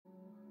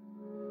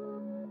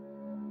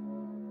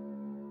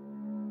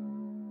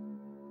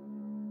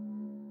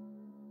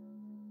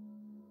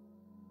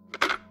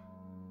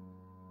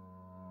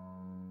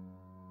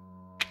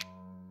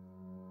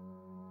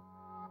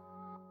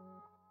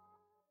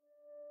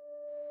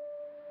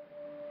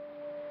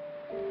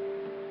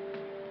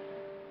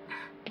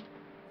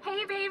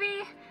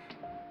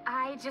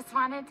just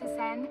wanted to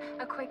send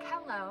a quick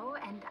hello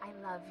and I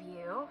love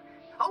you.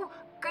 Oh,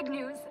 good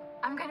news.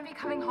 I'm gonna be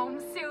coming home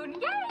soon.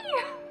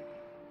 Yay!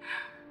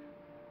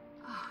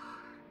 Oh,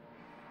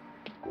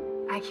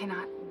 I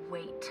cannot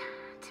wait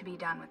to be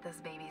done with this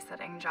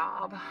babysitting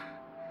job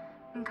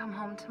and come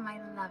home to my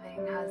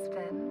loving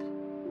husband.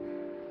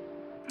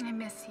 I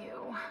miss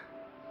you.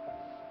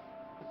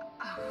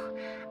 Oh,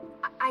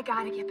 I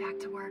gotta get back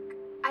to work.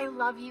 I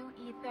love you,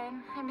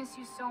 Ethan. I miss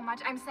you so much.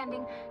 I'm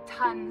sending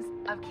tons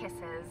of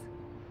kisses.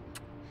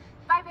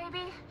 Bye,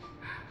 baby.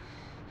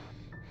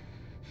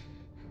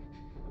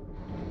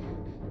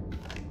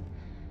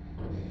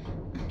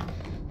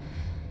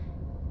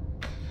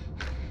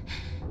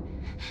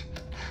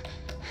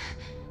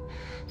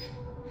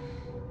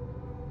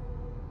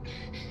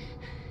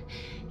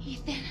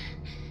 Ethan.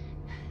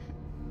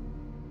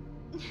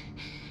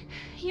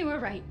 You were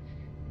right.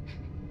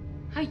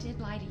 I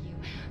did lie to you.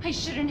 I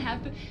shouldn't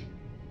have, but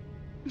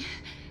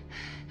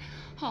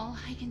all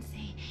I can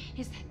say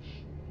is that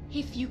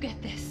if you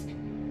get this,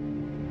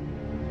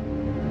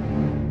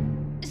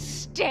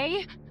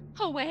 stay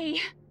away.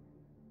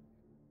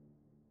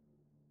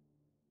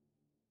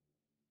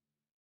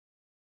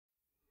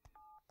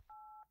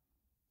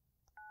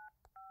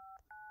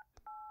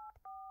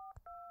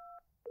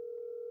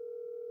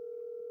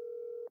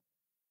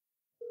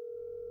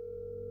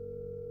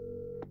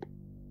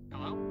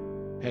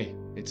 Hello? Hey,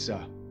 it's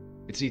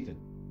Ethan.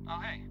 Oh,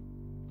 hey.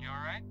 You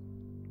alright?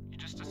 You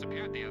just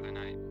disappeared the other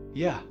night.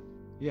 Yeah,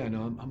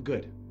 no, I'm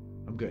good.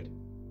 I'm good.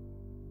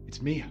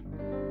 It's Mia.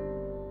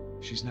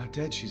 She's not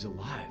dead, she's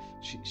alive.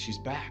 She's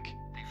back.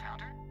 They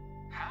found her?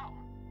 How?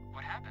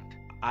 What happened?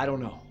 I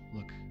don't know.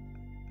 Look,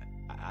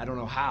 I don't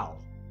know how,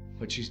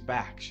 but she's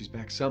back. She's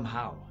back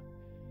somehow.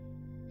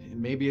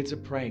 Maybe it's a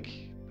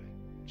prank, but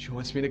she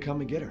wants me to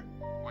come and get her.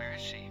 Where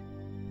is she?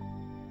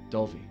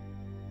 Dulvey,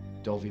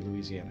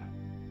 Louisiana.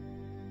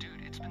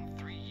 Dude, it's been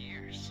 3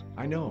 years.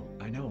 I know,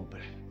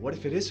 but what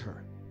if it is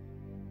her?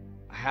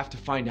 I have to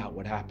find out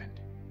what happened.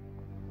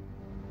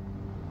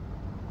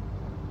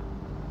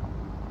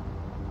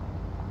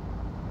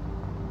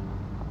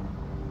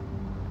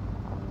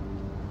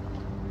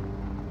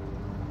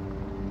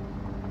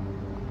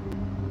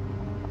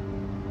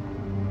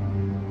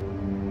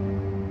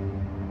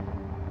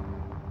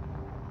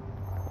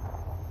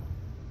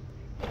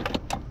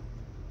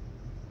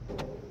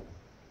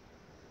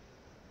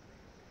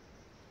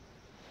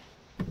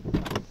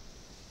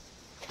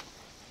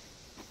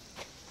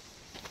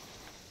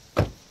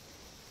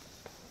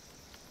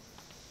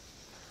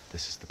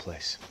 This is the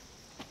place.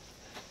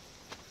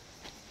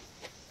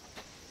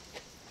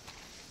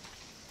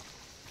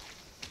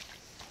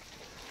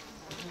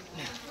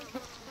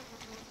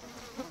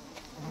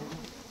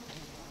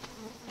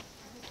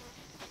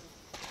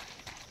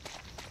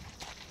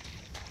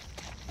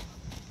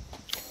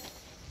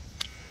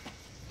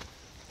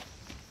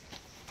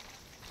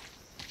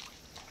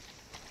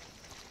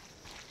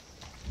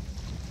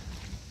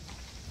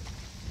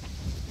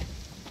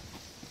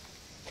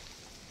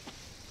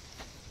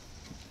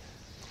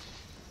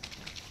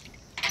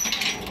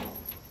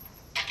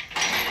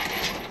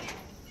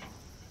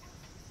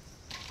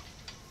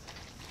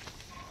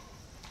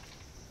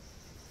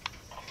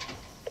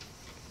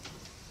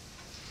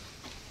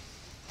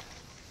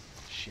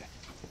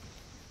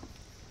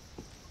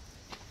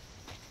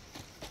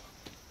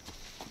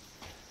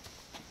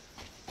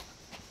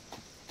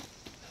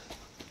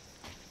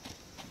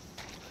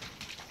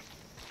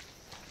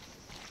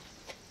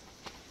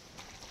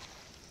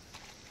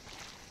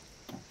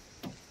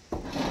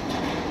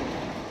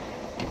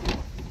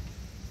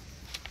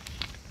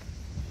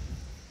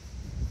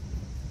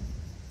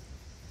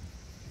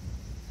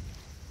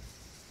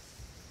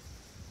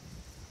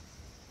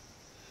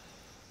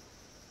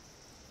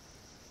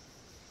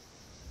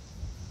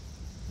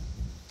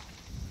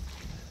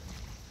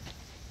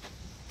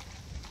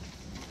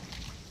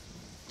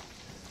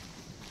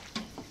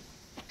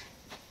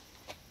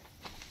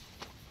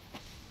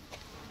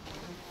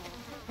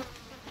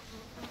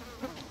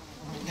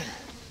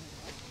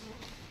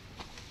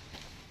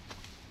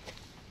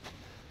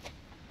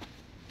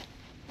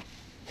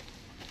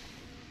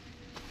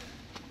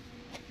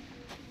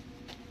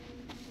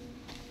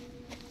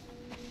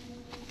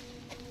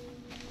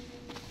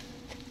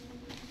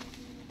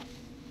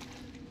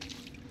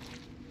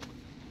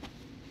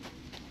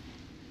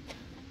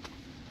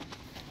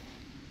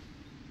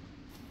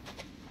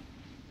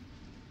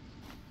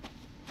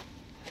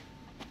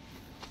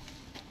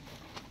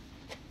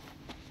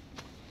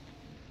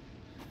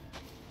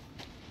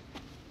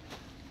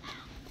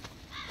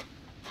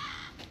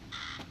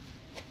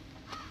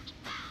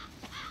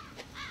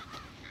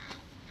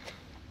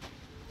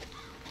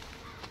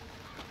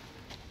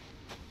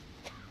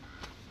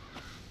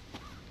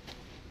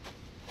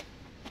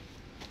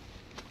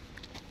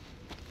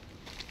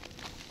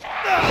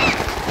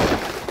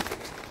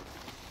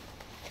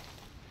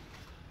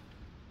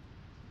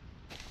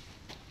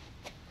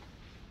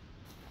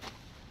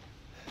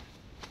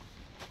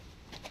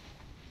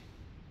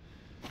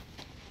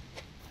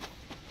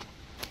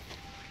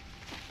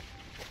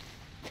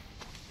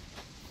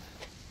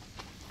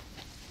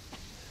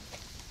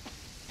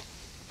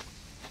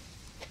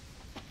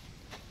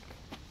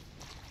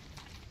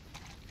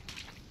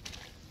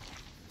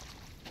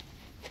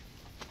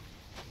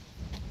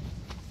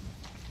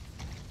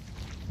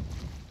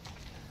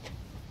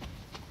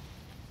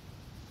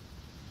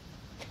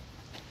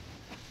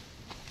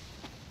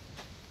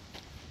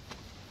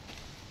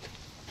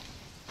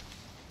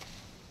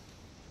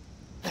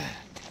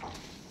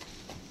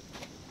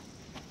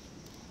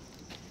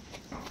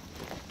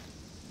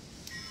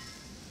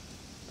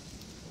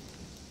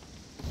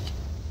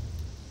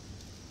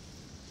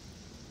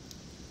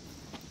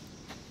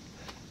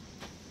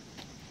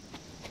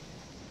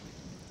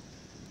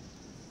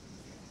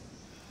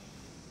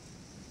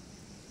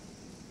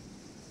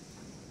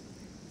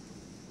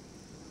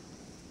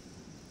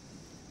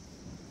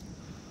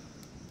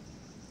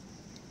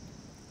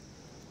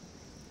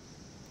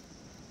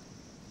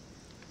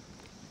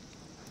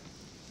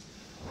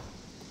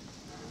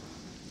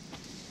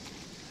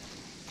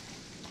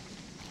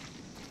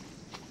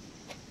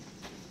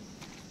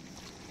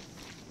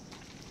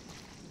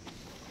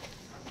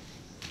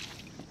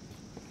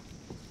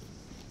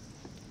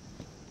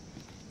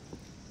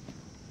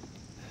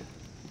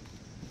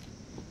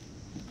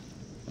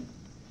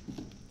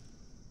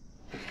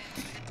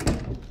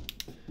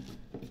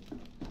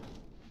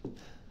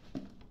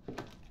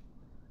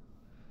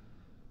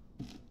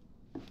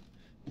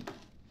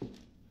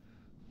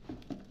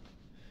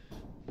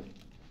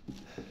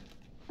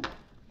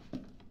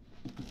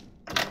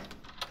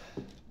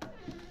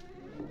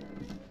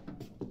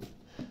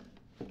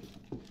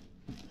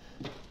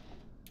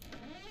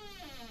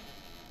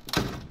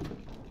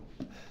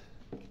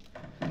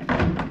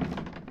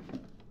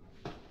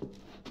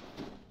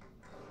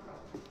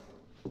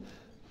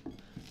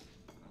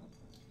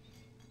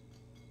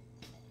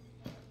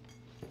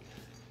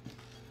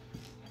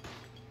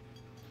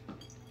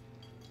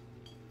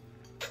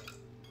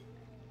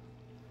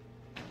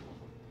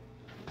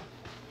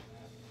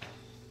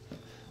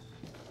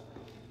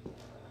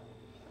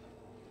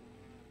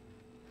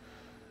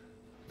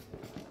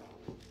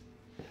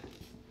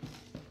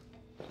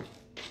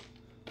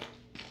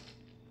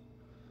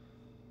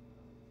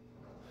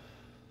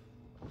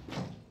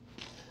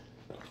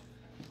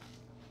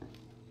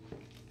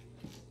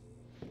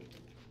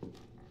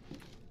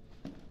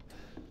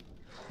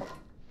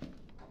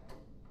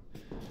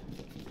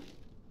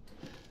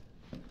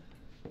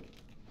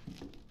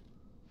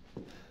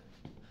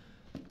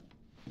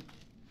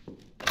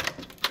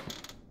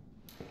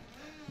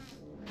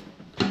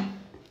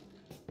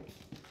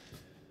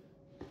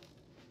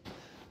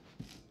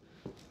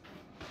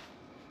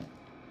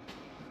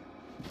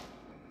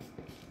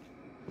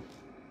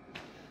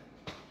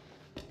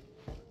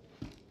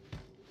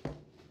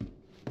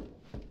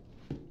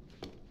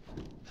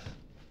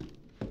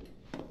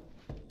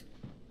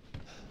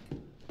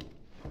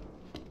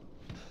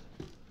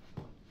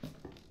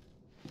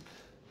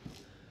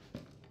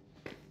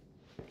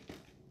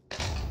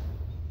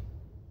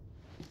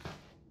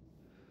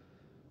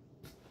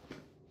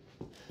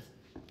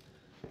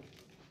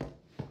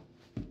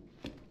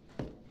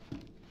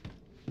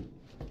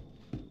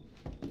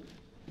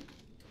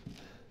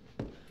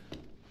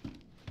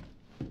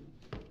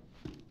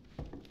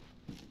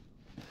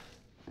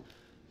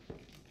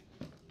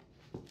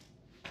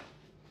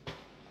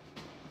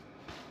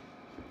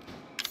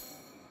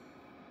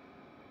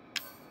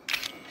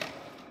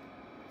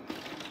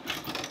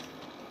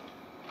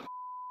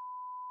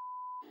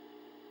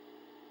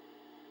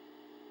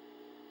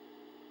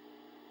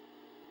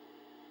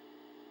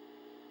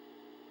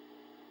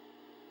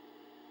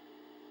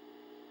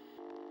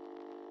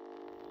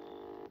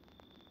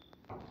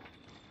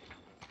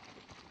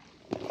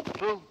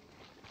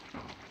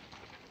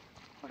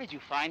 did you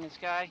find this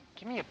guy?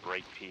 Give me a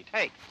break, Pete.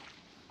 Hey,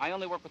 I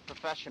only work with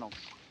professionals.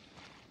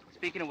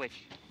 Speaking of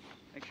which,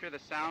 make sure the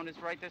sound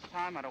is right this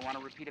time. I don't want a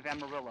repeat of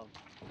Amarillo.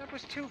 That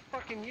was 2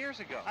 fucking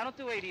years ago. I don't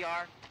do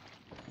ADR.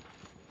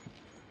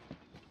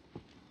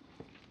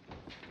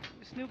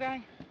 This new guy,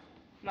 I'm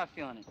not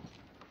feeling it.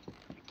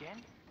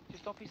 Again?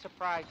 Just don't be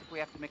surprised if we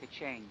have to make a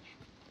change.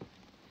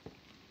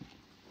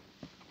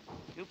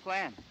 New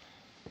plan.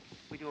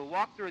 We do a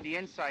walkthrough of the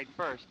inside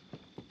first,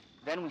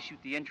 then we shoot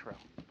the intro.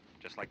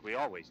 Just like we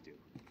always do.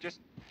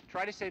 Just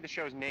try to say the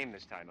show's name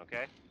this time,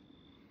 okay?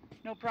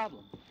 No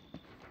problem.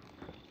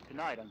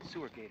 Tonight on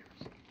Sewer Gators,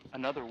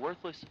 another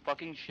worthless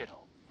fucking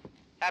shithole.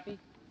 Happy?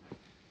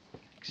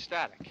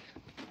 Ecstatic.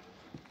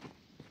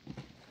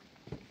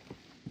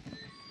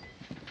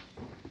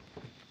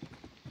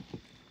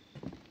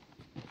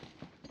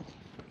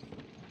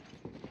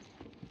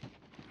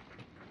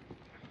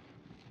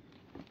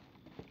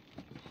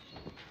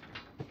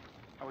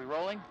 Are we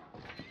rolling? All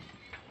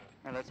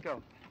right, let's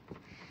go.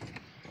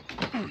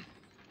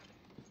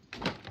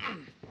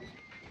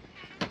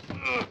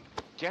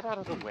 Get out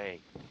of the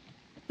way.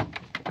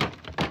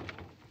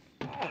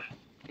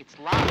 It's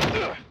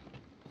loud.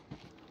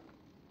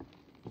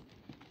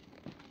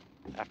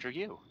 After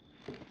you.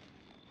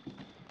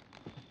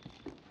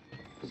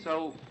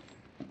 So,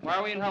 why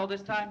are we in hell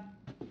this time?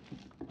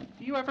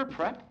 Do you ever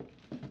prep?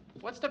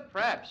 What's the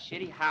prep?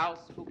 Shitty house,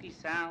 spooky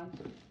sounds?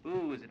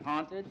 Ooh, is it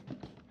haunted?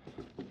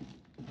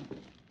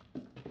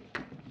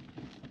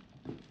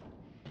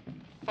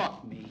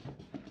 Fuck me.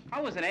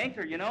 I was an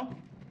anchor, you know?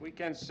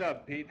 Weekend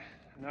sub, Pete.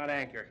 Not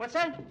anchor. What's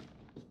that?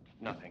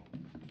 Nothing.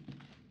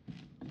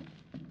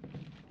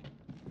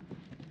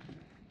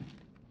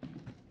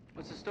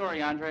 What's the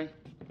story, Andre?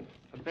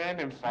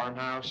 Abandoned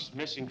farmhouse,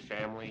 missing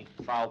family,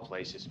 foul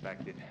play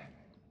suspected.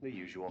 The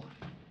usual.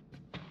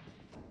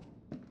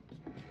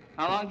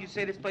 How long did you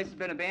say this place has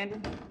been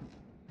abandoned?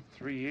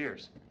 3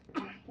 years.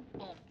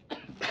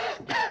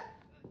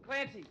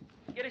 Clancy,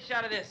 get a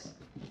shot of this.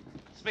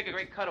 Let's make a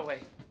great cutaway.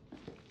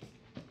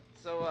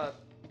 So,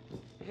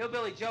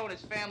 Hillbilly Joe and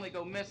his family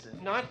go missing.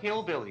 Not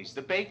hillbillies,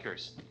 the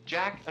Bakers.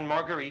 Jack and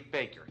Marguerite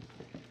Baker.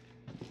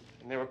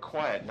 And they were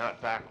quiet,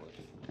 not backward.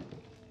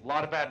 A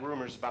lot of bad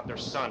rumors about their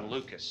son,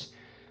 Lucas.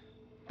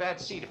 Bad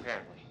seed,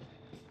 apparently.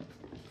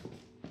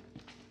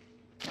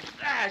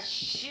 Ah,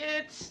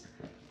 shit!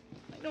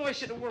 I know I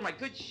should have worn my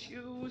good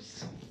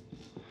shoes.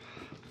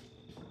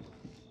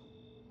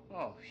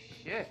 Oh,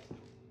 shit.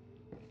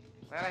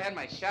 Glad I had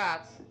my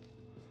shots.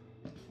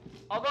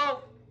 Although,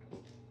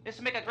 this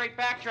would make a great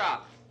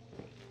backdrop.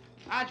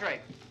 Andre,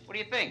 what do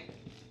you think?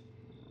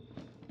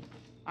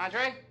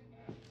 Andre?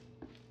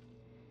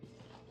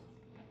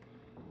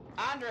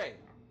 Andre!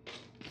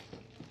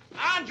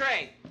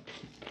 Andre!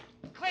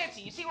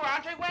 Clancy, you see where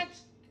Andre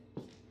went?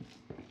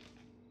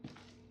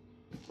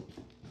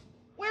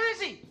 Where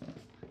is he?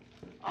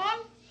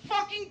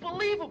 Unfucking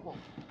believable.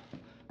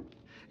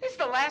 This is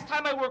the last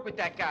time I work with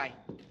that guy.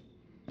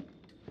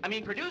 I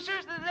mean,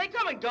 producers, they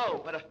come and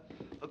go, but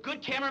a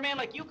good cameraman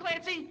like you,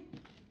 Clancy,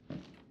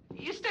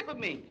 you stick with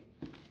me.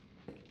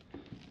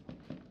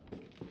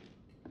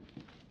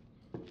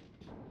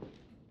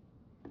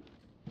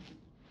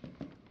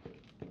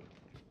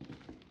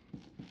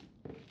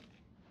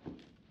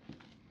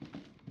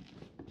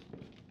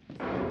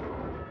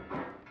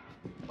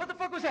 What the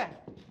fuck was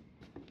that?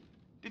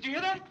 Did you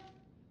hear that?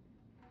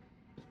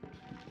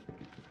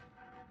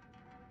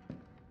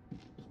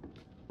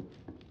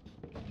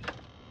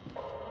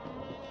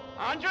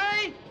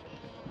 Andre?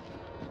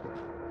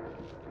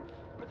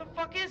 Where the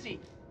fuck is he?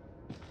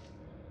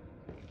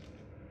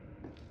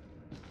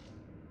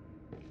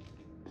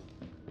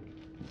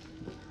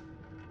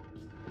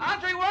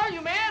 Andre, where are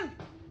you, man?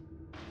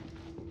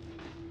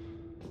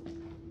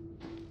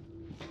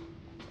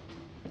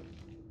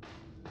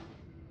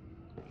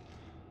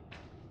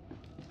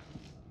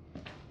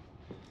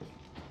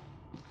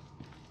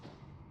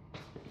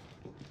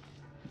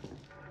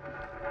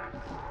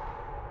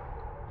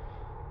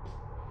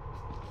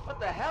 What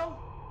the hell?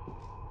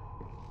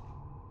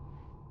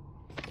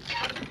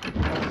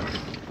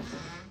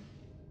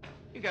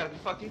 You gotta be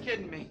fucking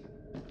kidding me.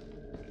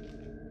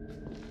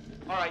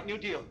 All right, new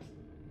deal.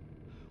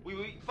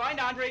 We find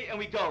Andre and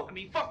we go. I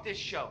mean, fuck this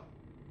show.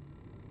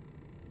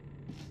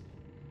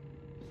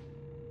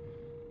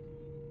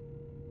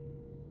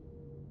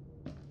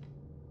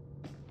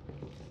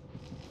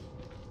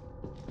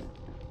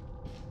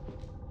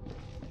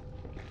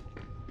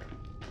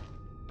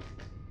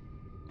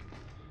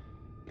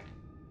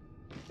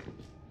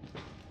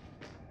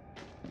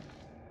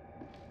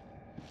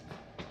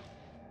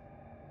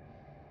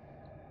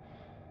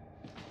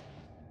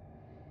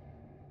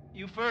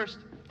 You first.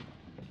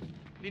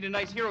 Need a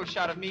nice hero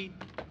shot of me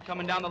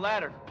coming down the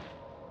ladder.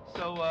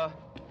 So,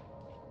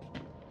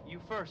 you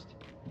first.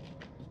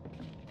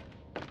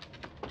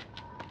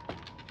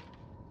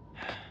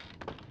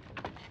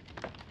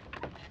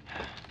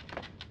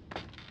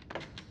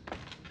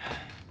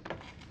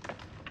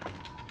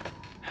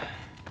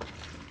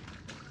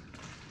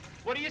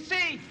 What do you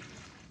see?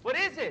 What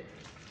is it?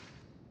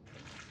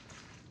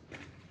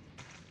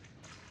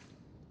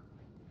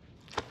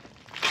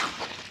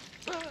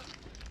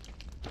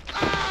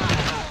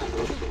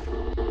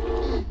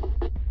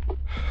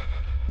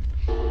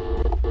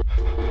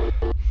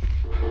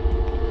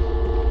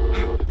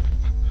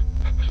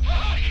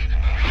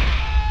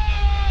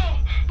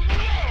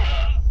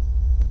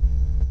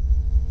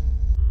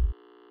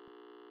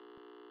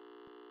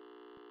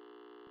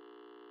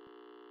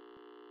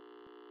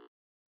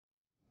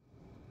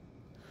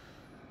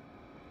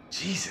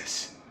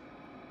 Jesus.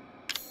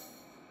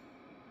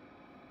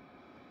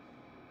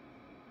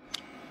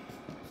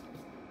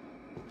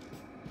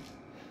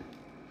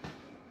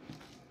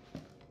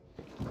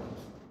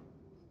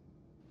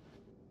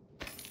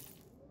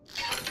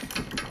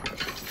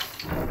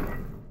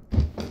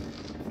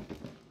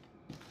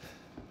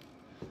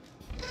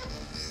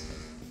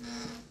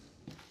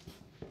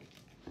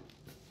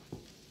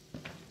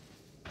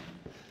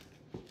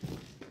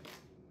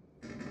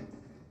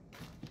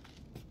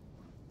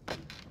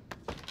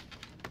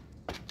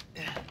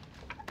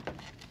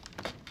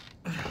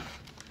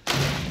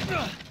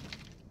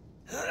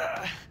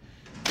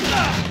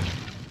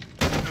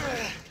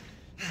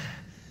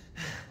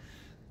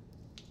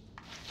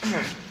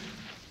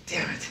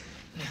 Damn it.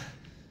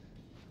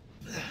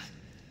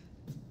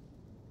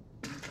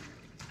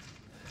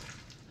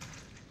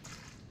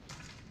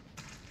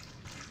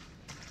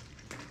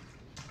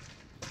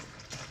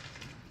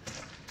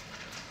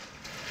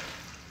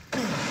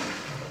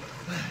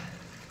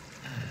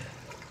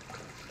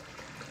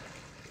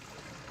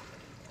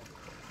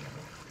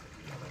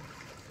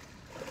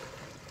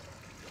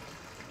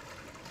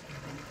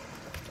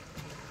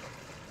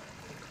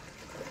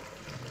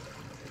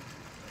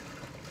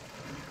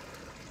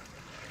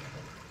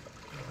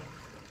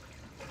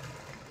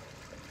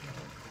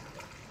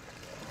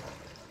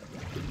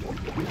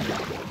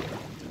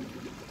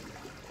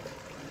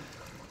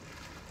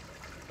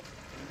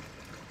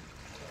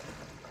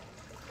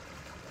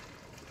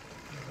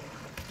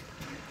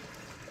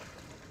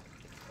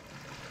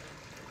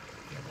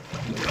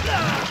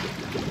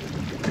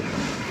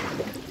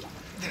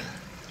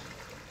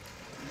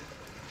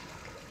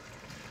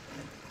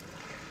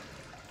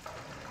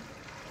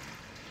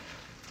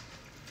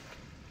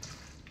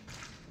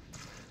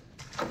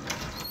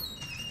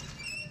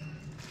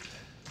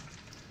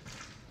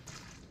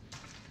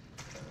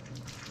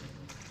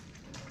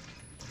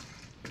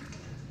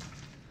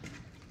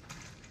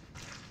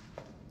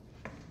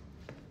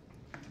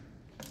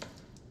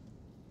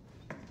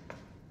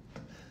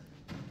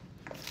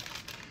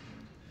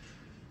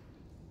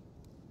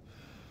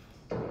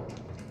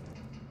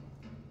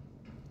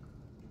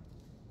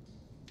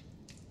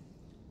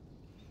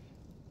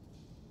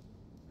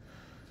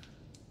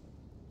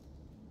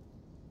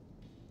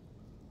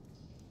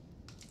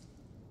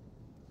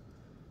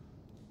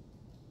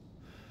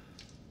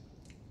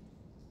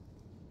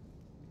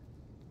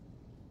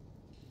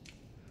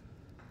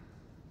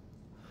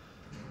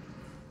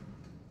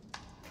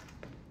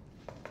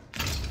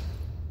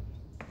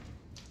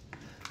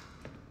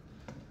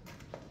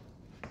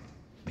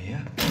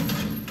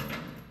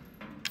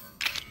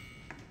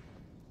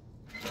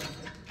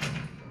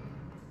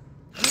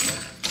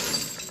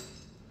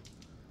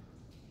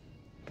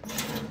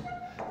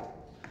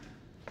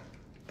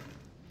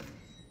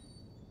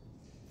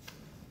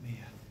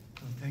 Mia?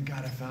 Thank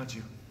God I found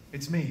you.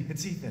 It's me.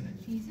 It's Ethan.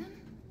 Ethan?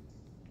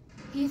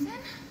 Ethan?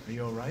 Are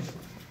you all right?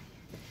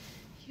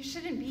 You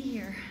shouldn't be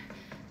here.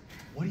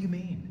 What do you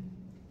mean?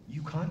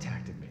 You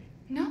contacted me.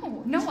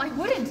 No, I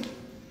wouldn't.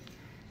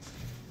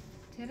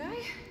 Did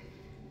I?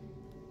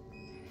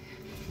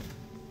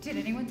 Did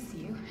anyone see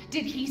you?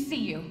 Did he see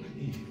you?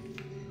 Hey,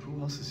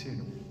 who else is here?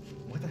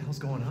 What the hell's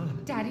going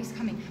on? Daddy's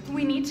coming.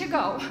 We need to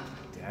go.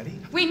 Daddy?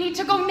 We need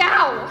to go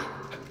now!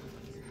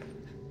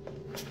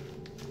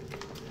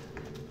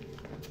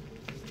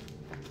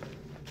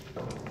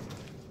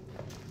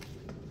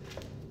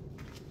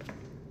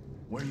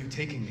 Where are you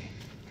taking me?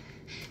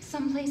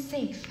 Someplace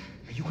safe.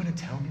 Are you gonna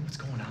tell me what's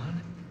going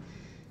on?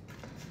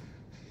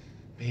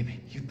 Baby,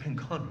 you've been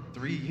gone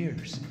 3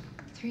 years.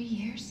 3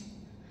 years?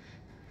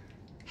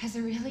 Has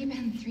it really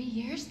been 3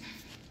 years?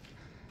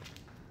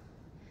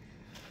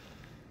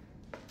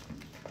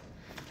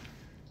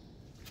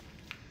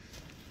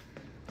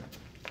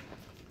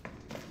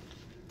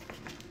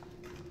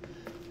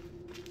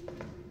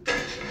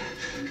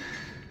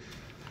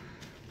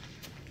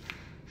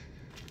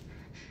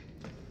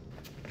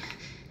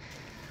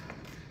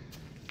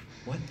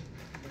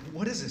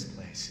 What is this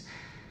place?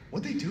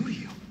 What'd they do to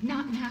you?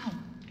 Not now.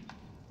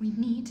 We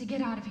need to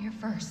get out of here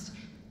first.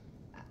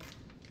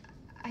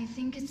 I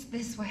think it's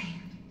this way.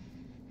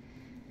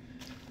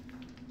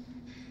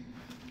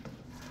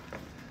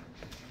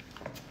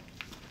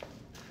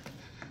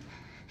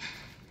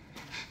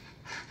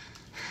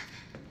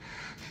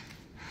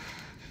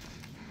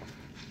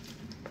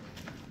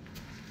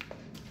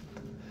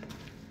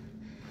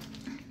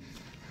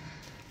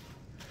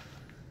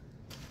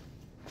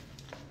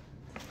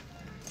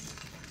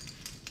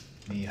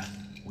 Mia,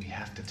 we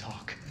have to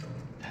talk.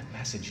 That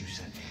message you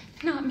sent me.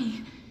 Not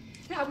me.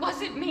 That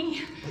wasn't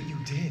me. But you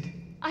did.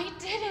 I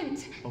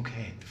didn't.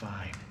 Okay,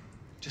 fine.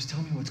 Just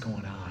tell me what's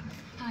going on.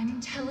 I'm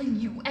telling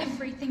you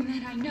everything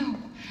that I know.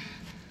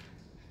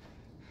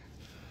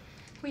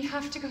 We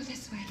have to go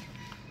this way.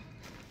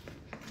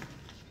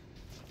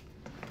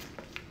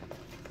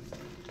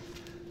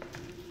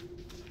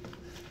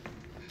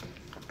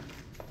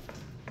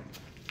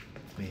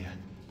 Mia,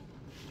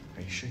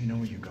 are you sure you know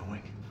where you're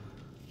going?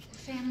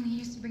 Family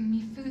used to bring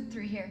me food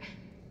through here.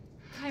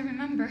 I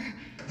remember.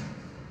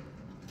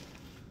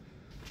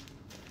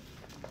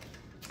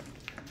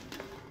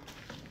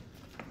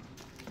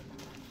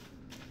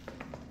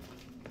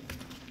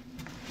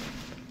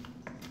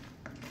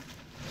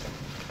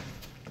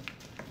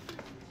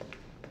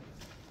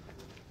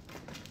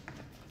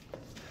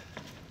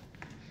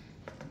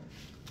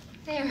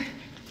 There.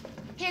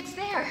 It's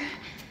there.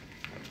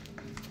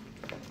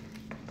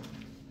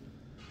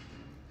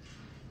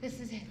 This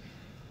is it.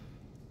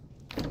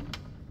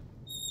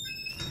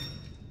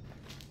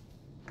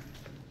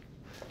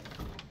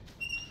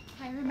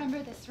 I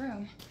remember this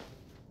room.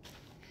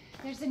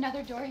 There's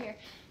another door here.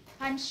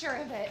 I'm sure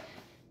of it.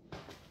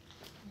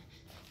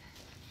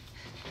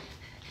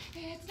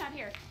 It's not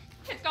here.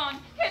 It's gone.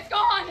 It's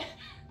gone!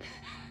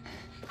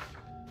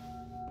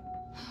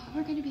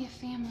 We're gonna be a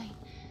family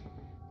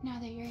now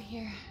that you're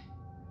here.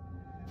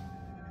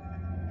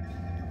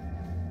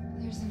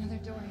 There's another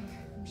door here.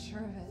 I'm sure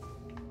of it.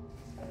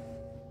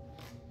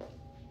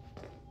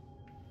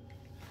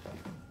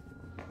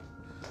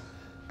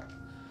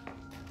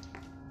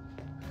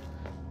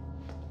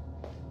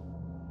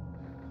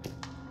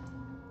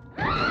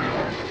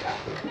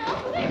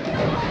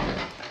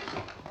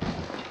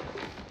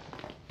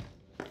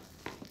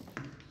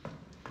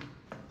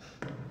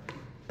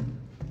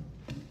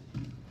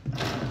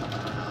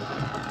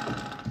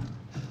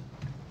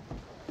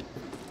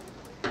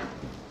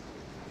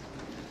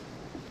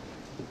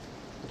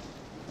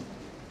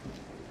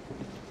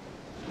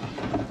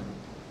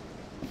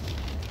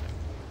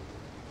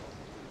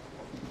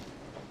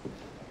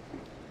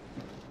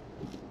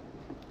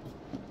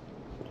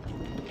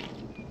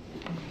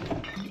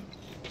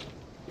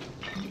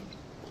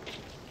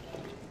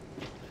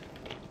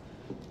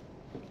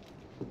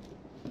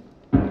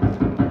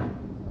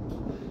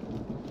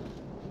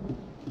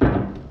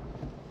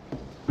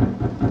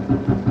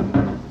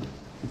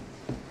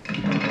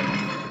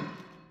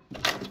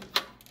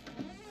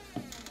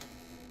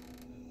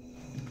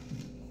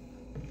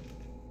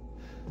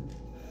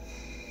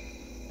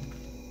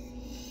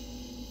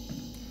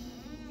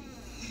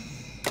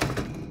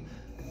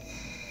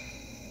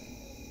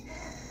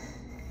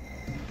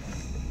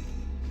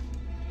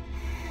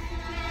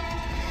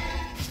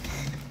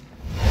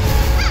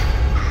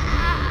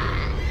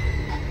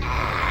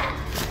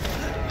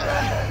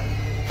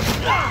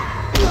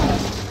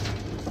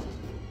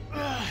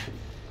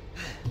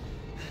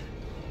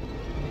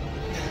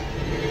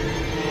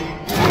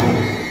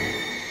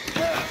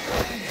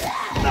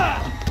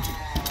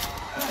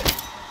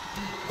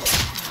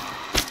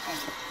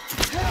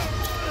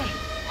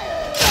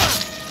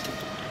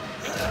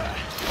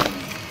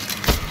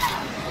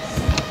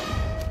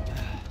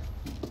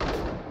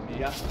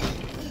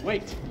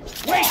 Wait!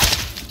 Wait!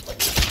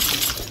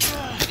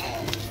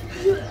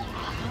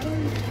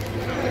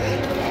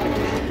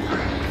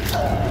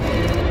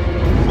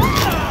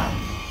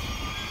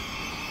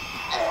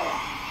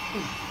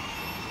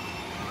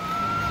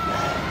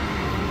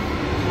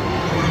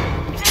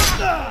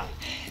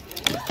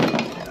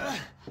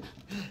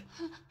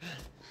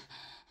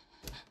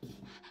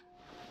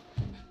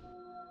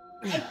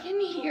 I can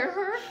hear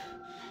her.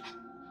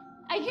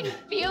 I can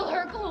feel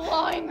her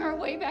clawing her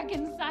way back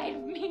inside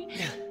of me.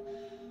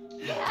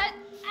 Get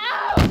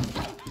out!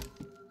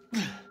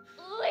 Leave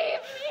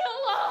me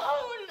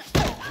alone!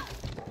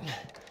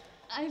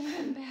 I've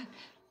been bad.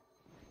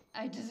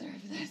 I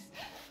deserve this.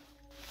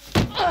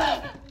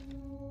 What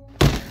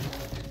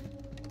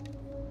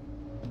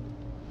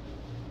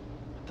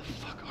the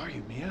fuck are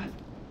you, Mia?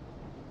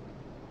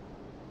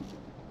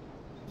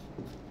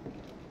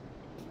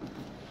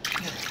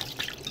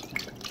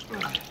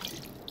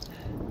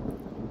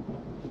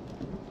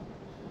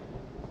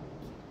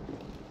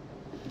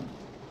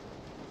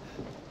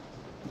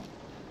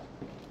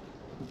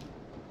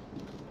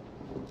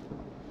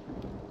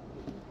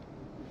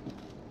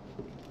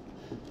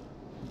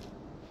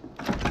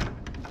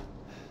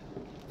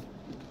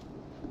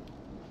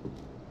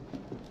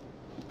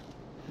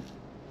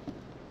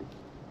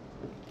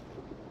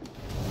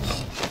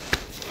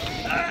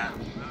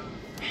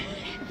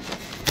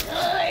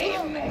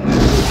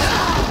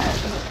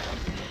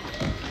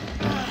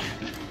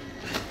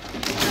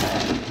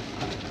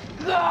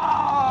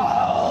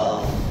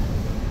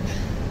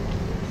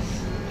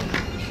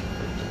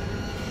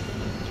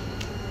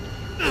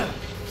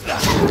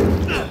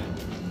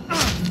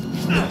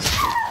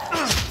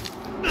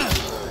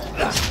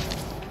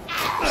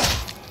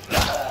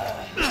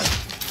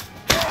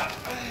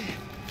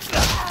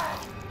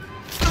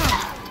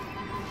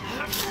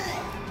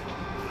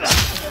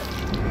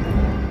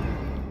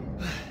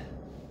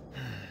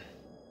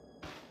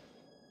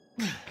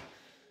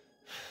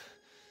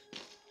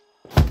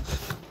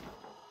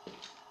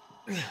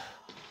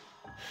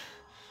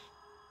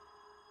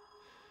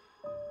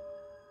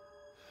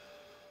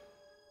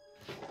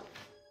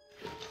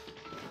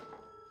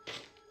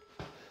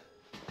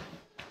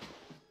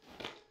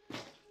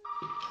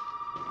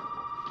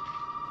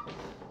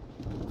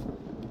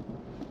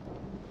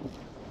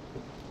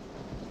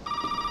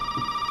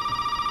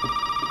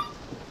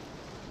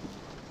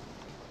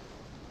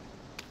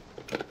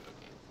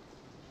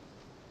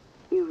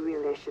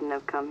 Shouldn't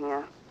have come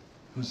here.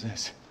 Who's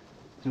this?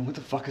 And what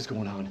the fuck is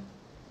going on?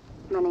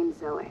 My name's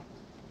Zoe.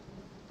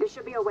 There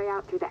should be a way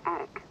out through the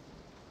attic.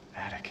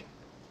 Attic.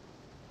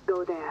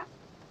 Go there.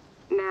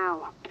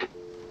 Now.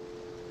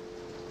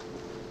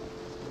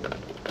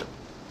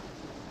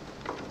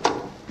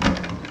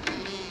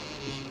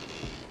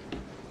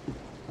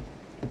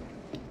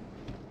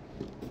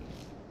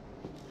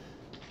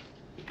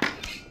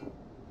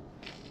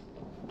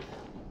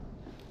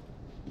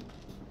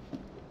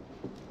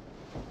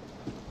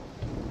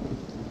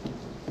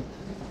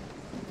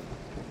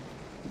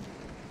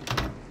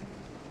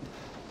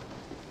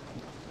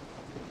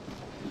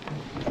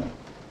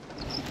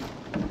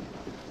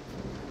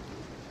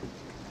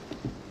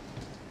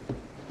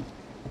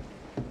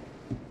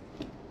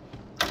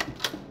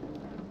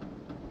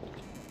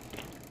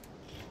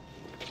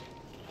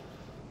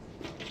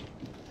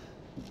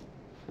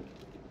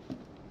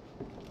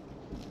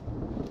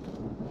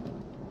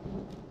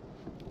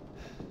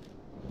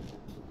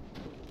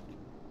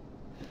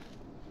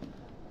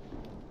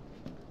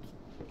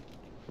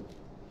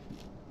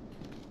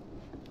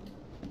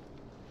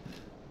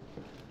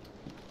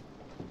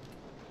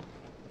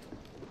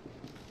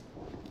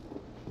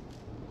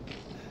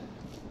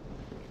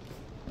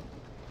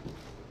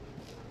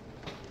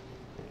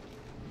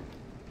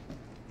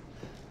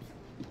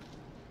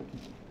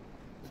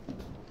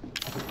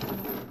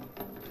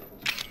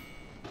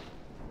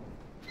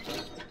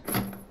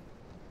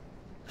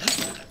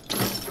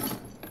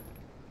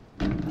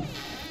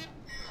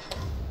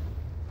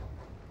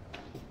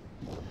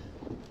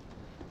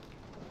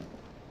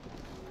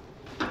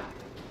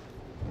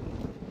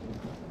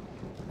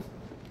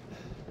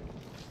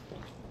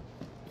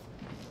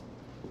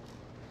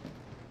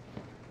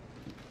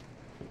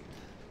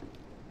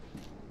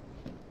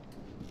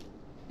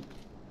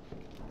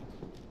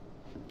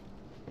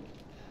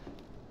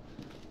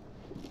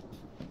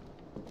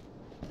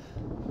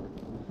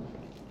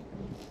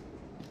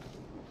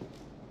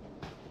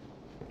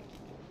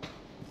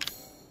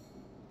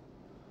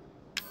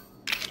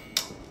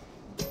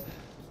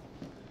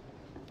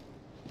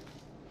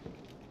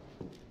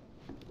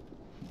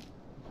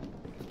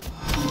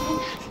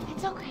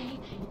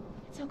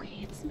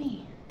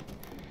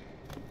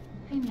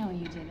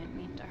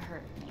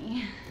 hurt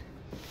me.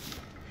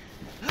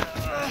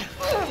 But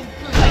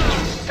you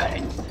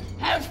shouldn't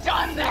have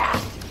done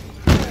that!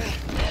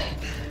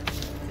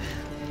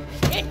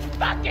 It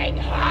fucking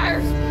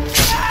hurts!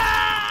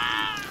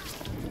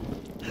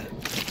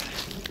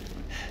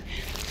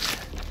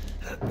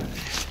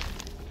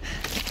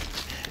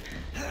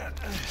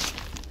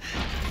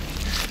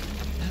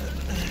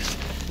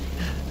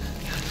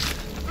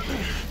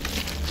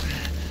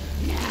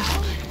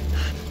 Now,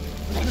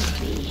 let's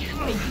see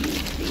how you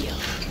feel.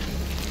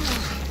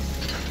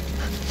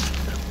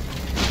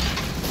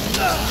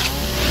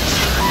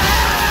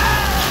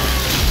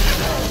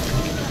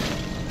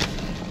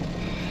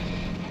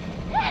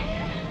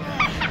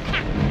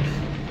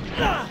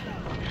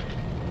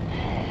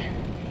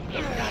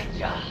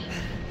 Gotcha.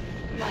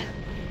 Must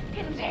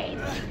contain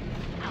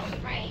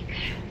outbreak.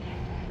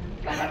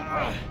 Gonna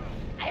break.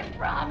 I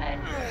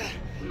promise.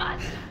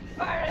 Must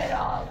burn it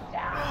all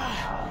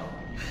down.